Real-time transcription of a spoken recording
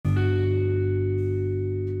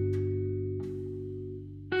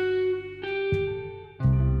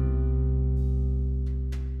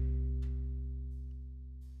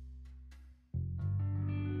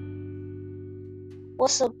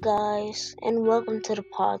What's up, guys, and welcome to the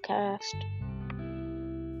podcast.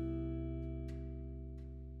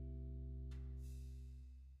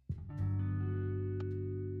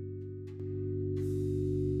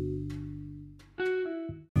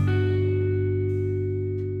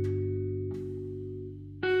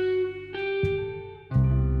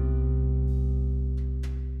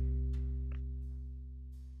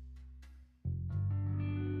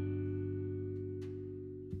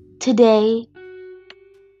 Today,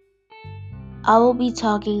 I will be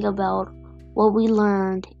talking about what we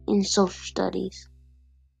learned in social studies.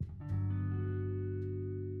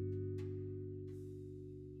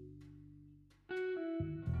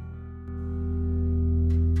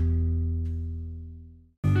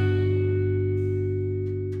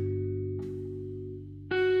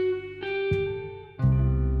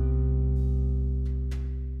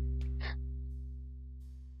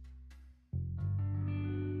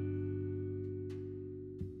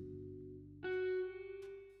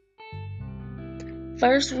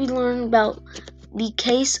 First, we learned about the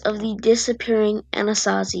case of the disappearing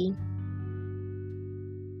Anasazi.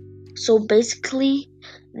 So basically,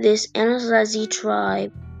 this Anasazi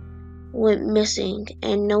tribe went missing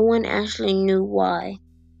and no one actually knew why.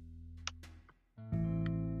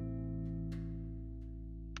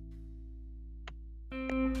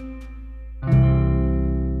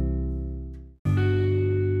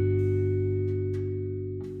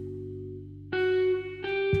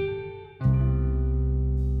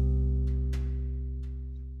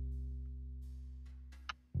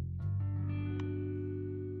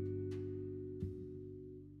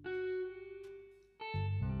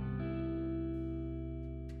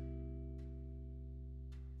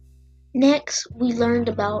 Next, we learned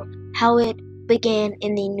about how it began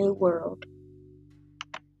in the New World.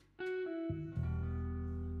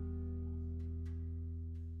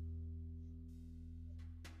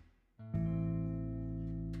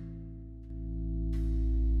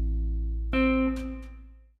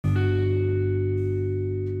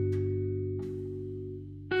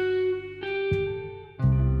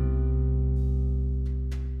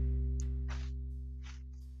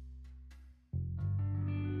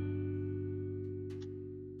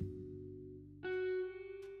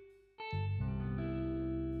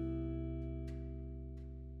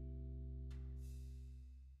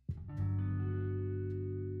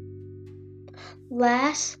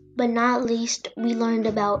 Last but not least, we learned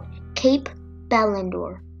about Cape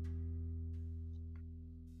Ballendor.